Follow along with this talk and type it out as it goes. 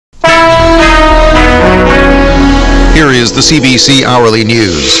is the CBC Hourly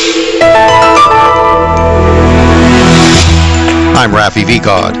News. I'm Rafi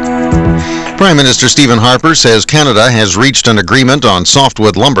Vigod. Prime Minister Stephen Harper says Canada has reached an agreement on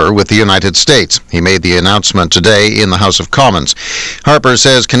softwood lumber with the United States. He made the announcement today in the House of Commons. Harper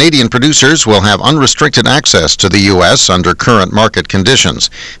says Canadian producers will have unrestricted access to the U.S. under current market conditions.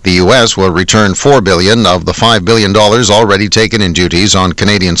 The U.S. will return $4 billion of the $5 billion already taken in duties on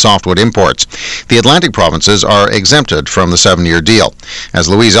Canadian softwood imports. The Atlantic provinces are exempted from the 7-year deal. As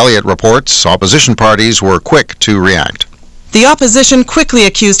Louise Elliott reports, opposition parties were quick to react. The opposition quickly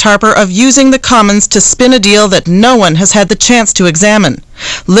accused Harper of using the Commons to spin a deal that no one has had the chance to examine.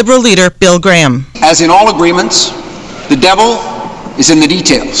 Liberal leader Bill Graham. As in all agreements, the devil is in the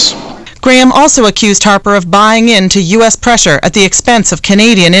details. Graham also accused Harper of buying into U.S. pressure at the expense of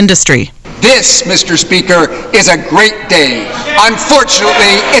Canadian industry. This, Mr. Speaker, is a great day.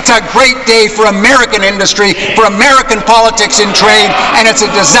 Unfortunately, it's a great day for American industry, for American politics and trade, and it's a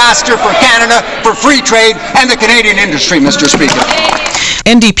disaster for Canada, for free trade, and the Canadian industry, Mr. Speaker.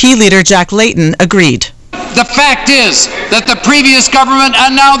 NDP leader Jack Layton agreed. The fact is that the previous government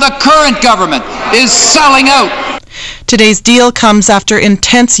and now the current government is selling out. Today's deal comes after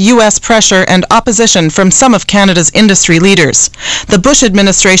intense U.S. pressure and opposition from some of Canada's industry leaders. The Bush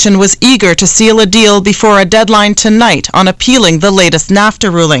administration was eager to seal a deal before a deadline tonight on appealing the latest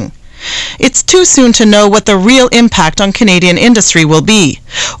NAFTA ruling. It's too soon to know what the real impact on Canadian industry will be,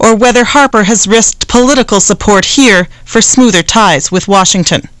 or whether Harper has risked political support here for smoother ties with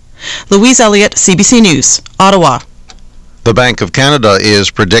Washington. Louise Elliott, CBC News, Ottawa. The Bank of Canada is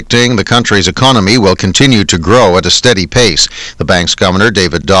predicting the country's economy will continue to grow at a steady pace. The bank's governor,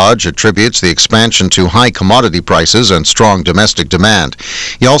 David Dodge, attributes the expansion to high commodity prices and strong domestic demand.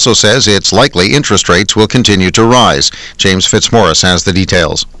 He also says it's likely interest rates will continue to rise. James Fitzmaurice has the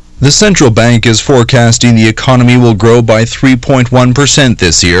details. The central bank is forecasting the economy will grow by 3.1%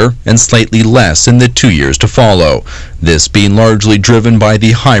 this year and slightly less in the 2 years to follow. This being largely driven by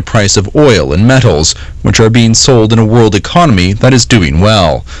the high price of oil and metals, which are being sold in a world economy that is doing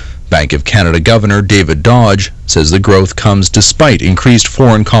well. Bank of Canada Governor David Dodge says the growth comes despite increased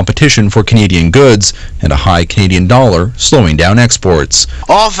foreign competition for Canadian goods and a high Canadian dollar slowing down exports.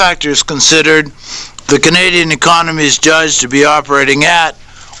 All factors considered, the Canadian economy is judged to be operating at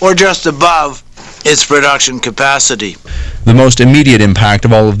or just above its production capacity. The most immediate impact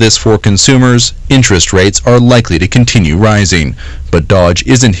of all of this for consumers, interest rates are likely to continue rising. But Dodge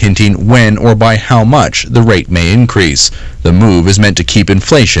isn't hinting when or by how much the rate may increase. The move is meant to keep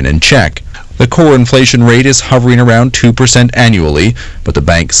inflation in check. The core inflation rate is hovering around 2% annually, but the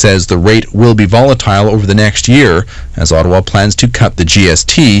bank says the rate will be volatile over the next year as Ottawa plans to cut the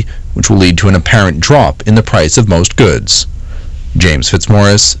GST, which will lead to an apparent drop in the price of most goods. James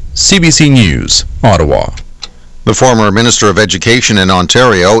Fitzmaurice, CBC News, Ottawa. The former Minister of Education in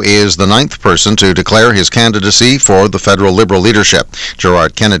Ontario is the 9th person to declare his candidacy for the federal Liberal leadership.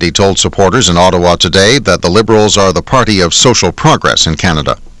 Gerard Kennedy told supporters in Ottawa today that the Liberals are the party of social progress in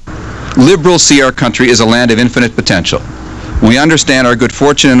Canada. Liberals see our country as a land of infinite potential. We understand our good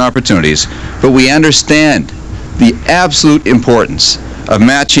fortune and opportunities, but we understand the absolute importance of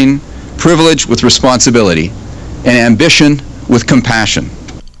matching privilege with responsibility and ambition with compassion.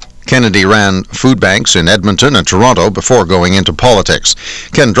 Kennedy ran food banks in Edmonton and Toronto before going into politics.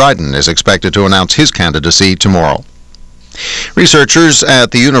 Ken Dryden is expected to announce his candidacy tomorrow. Researchers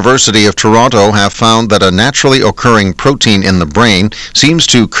at the University of Toronto have found that a naturally occurring protein in the brain seems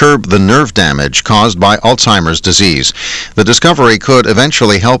to curb the nerve damage caused by Alzheimer's disease. The discovery could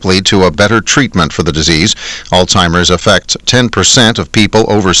eventually help lead to a better treatment for the disease. Alzheimer's affects 10% of people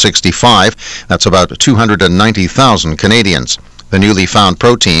over 65. That's about 290,000 Canadians. The newly found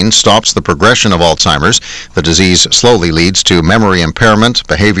protein stops the progression of Alzheimer's. The disease slowly leads to memory impairment,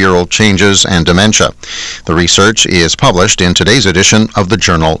 behavioral changes, and dementia. The research is published in today's edition of the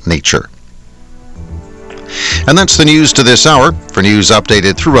journal Nature. And that's the news to this hour. For news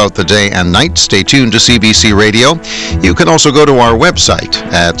updated throughout the day and night, stay tuned to CBC Radio. You can also go to our website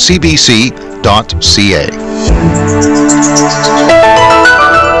at cbc.ca.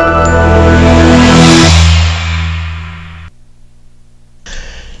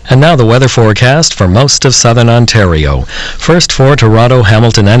 And now the weather forecast for most of southern Ontario. First for Toronto,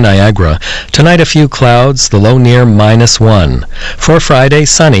 Hamilton, and Niagara. Tonight a few clouds, the low near -1. For Friday,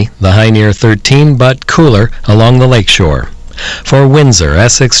 sunny, the high near 13, but cooler along the lakeshore. For Windsor,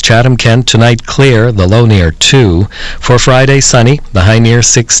 Essex, Chatham, Kent, tonight clear, the low near 2. For Friday, sunny, the high near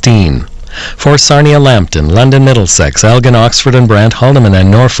 16. For Sarnia, Lambton, London, Middlesex, Elgin, Oxford and Brant, Haldimand and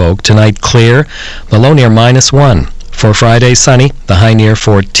Norfolk, tonight clear, the low near -1. For Friday, sunny, the high near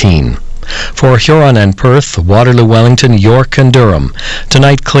 14. For Huron and Perth, Waterloo, Wellington, York and Durham.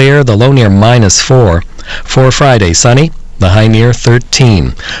 Tonight clear, the low near -4. For Friday, sunny, the high near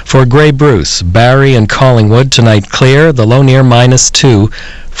 13. For Grey Bruce, Barrie and Collingwood, tonight clear, the low near -2.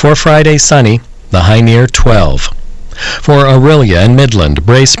 For Friday, sunny, the high near 12. For Orillia and Midland,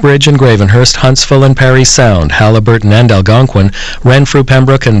 Bracebridge and Gravenhurst, Huntsville and Parry Sound, Haliburton and Algonquin, Renfrew,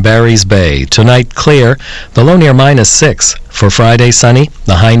 Pembroke and Barry's Bay. Tonight clear, the low near -6. For Friday, sunny,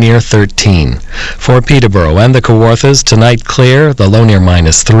 the high near 13. For Peterborough and the Kawarthas, tonight clear, the low near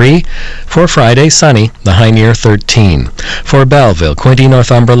 -3. For Friday, sunny, the high near 13. For Belleville, Quinte,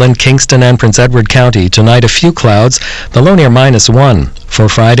 Northumberland, Kingston and Prince Edward County, tonight a few clouds, the low near -1. For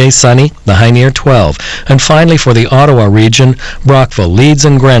Friday, sunny, the high near 12. And finally for the Ottawa region, Brockville, Leeds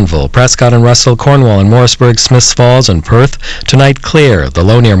and Grenville, Prescott and Russell, Cornwall and Morrisburg, Smiths Falls and Perth, tonight clear, the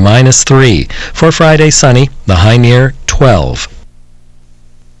low near -3. For Friday, sunny, the high near 12.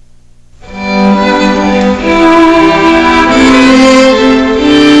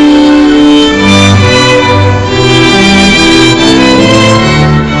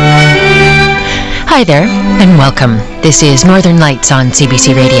 Hi there, and welcome. This is Northern Lights on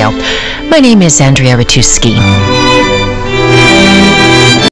CBC Radio. My name is Andrea Ratuski.